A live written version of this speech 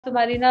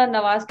तुम्हारी ना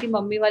नवाज की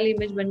मम्मी वाली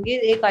इमेज बन गई,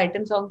 एक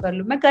आइटम सॉन्ग कर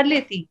लो। मैं कर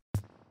लेती।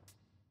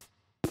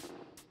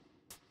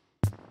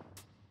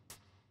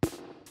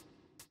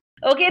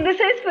 ओके,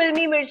 दिस इज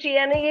फिल्मी मिर्ची।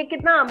 यानी ये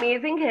कितना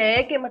अमेजिंग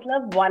है कि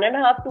मतलब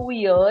 1.5 2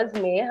 years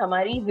में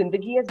हमारी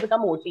जिंदगी has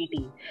become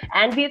OTT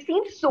and we've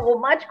seen so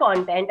much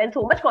content and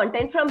so much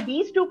content from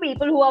these two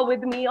people who are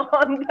with me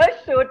on the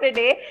show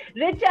today,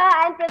 Richa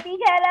and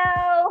Pratik.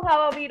 Hello, how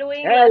are we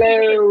doing? Welcome to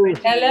Filmy hello.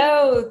 Mirchi.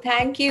 Hello,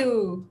 thank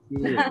you.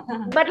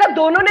 मतलब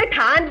दोनों ने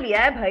ठान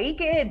लिया है भाई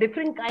कि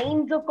different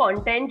kinds of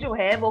content जो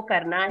है वो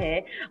करना है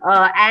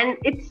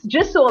and it's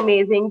just so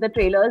amazing. The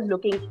trailer is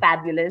looking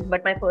fabulous.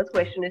 But my first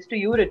question is to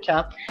you, Richa.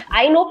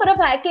 I know for a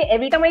fact कि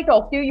every time I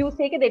talk to you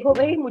से कि देखो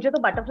भाई मुझे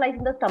तो बटरफ्लाइज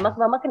इन द स्टमक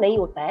वमक नहीं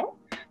होता है.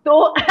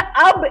 तो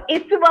अब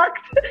इस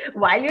वक्त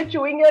while you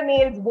chewing your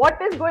nails,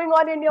 what is going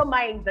on in your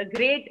mind the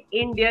great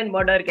Indian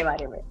murder के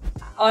बारे में?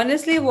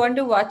 Honestly want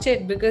to watch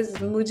it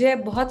because मुझे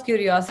बहुत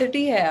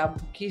क्यूरियोसिटी है अब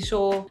कि शो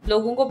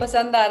लोगों को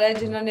पसंद आ रहा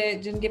है,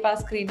 जिनके पास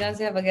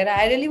स्क्रीनर्स है वगैरह.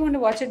 I really want to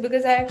watch it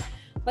because I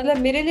मतलब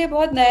मेरे लिए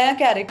बहुत नया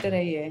कैरेक्टर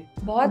है ये.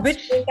 बहुत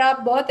स्ट्रेट अप,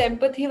 बहुत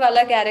एम्पैथी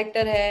वाला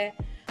कैरेक्टर है.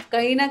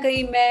 कहीं ना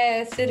कहीं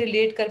मैं इससे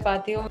रिलेट कर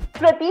पाती हूँ.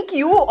 प्रतीक,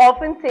 यू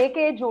ऑफन से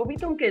कि जो भी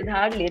तुम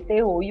किरदार लेते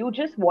हो, you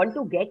just want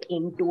to get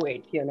into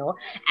it, you know,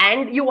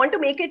 and you want to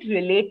make it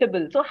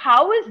relatable. So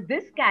how is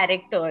this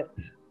character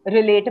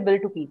relatable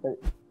to people?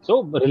 So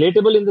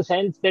relatable in the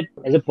sense that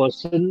as a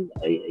person,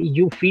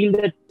 you feel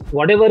that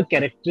whatever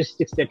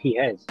characteristics that he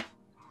has,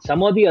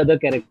 some of the other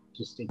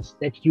characteristics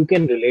that you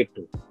can relate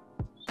to.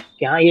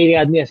 कि हाँ ये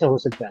आदमी ऐसा हो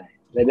सकता है.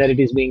 Whether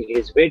it is being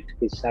his wit,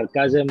 his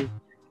sarcasm,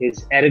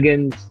 his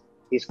arrogance,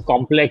 his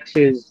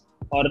complexes,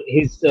 or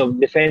his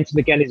defense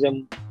mechanism,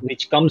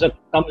 which comes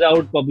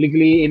out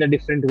publicly in a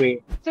different way.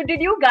 So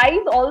did you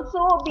guys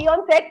also be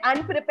on set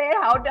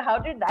unprepared? How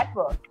did that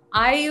work?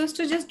 I used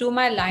to just do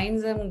my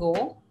lines and go.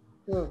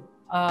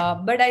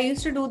 But I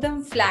used to do them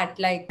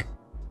flat, like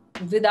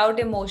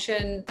without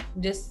emotion.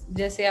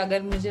 जैसे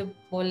अगर मुझे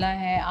बोलना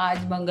है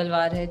आज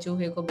मंगलवार है,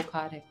 चूहे को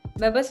बुखार है,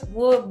 मैं बस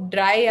वो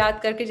ड्राई याद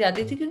करके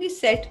जाती थी क्योंकि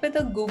सेट पे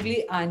तो गूगली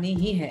आनी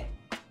ही है.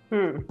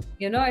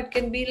 You know, it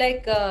can be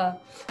like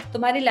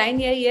तुम्हारी लाइन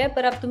यही है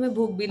पर अब तुम्हें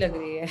भूख भी लग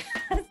रही है.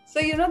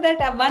 So you know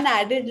that one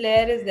added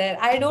layer is there.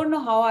 I don't know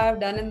how I have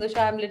done in the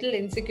show. I'm little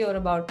insecure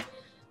about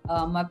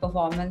my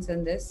performance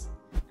in this.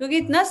 क्योंकि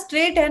इतना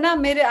स्ट्रेट है ना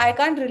मेरे. I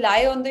can't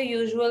rely on the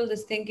usual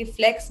this thing कि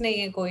flex नहीं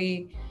है,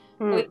 कोई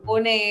वो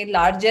नहीं,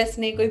 लार्जेस्ट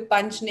नहीं, कोई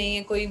पंच नहीं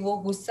है, कोई वो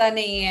गुस्सा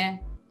नहीं है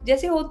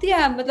जैसे होती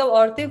है. मतलब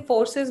औरतें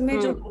फोर्सेस में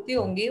जो होती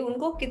होंगी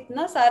उनको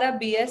कितना सारा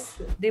BS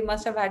they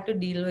must have had to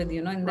deal with,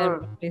 you know, in their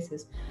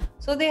places.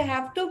 So they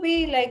have to be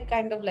like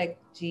kind of like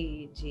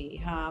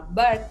जी हाँ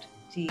but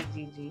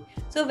जी.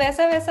 So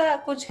वैसा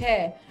कुछ है.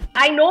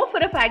 I know for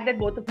a fact that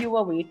both of you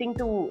were waiting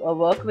to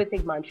work with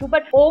Igmanshu,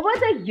 but over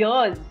the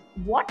years,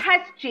 what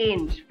has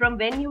changed from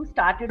when you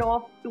started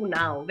off to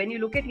now? When you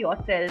look at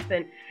yourself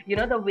and you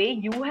know the way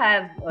you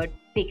have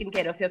taken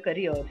care of your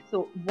career,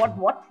 so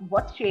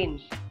what's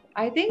changed?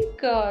 I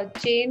think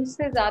change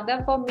से ज़्यादा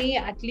for me,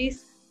 at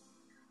least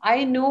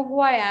I know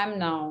who I am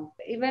now.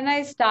 When I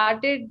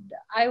started,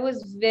 I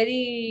was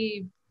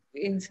very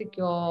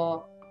insecure,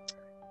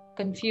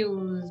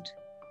 confused.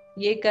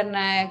 ये करना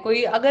है.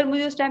 कोई अगर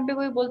मुझे उस time पे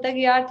कोई बोलता है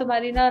कि यार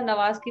तुम्हारी ना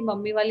नवाज की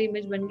मम्मी वाली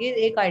इमेज बन गई,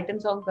 एक आइटम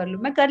सॉन्ग कर लो,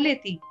 मैं कर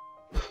लेती.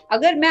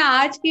 अगर मैं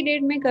आज की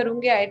डेट में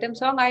करूंगी item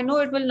song, I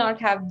know it will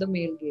not have the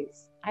male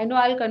gaze. I know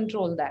I will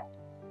control that.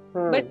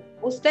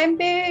 But उस टाइम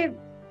पे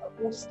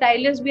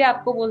स्टाइलिस्ट भी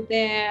आपको बोलते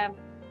हैं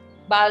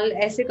बाल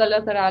ऐसे कलर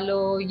करा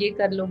लो, ये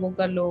कर लो, वो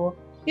कर लो.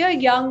 You are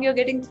young, you are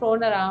getting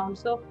throne around.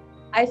 So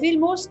I feel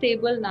more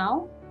stable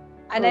now.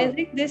 And I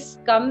think this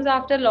comes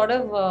after a lot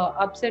of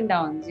ups and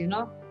downs, you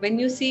know. When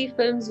you see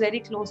films very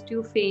close to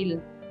you fail,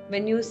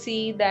 when you see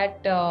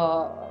that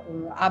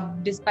अब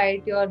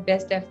despite your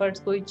best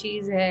efforts कोई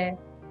चीज है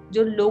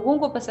जो लोगों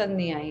को पसंद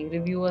नहीं आई,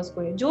 reviewers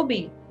को, जो भी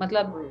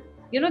मतलब,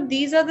 you know,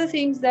 these are the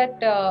things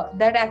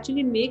that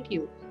actually make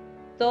you.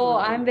 So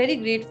I'm very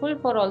grateful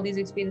for all these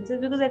experiences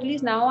because at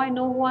least now I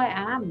know who I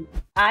am.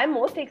 I'm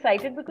most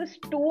excited because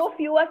two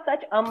of you are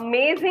such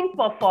amazing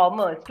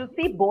performers. To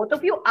see both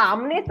of you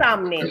aamne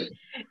samne,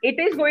 it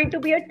is going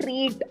to be a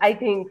treat, I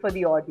think, for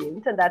the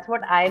audience, and that's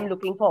what I'm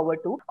looking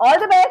forward to. All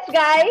the best,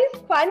 guys.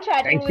 Fun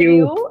chatting with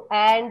you,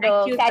 and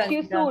catch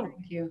you soon.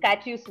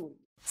 Catch you soon.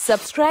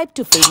 Subscribe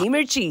to Filmy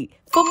Mirchi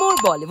for more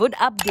Bollywood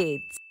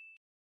updates.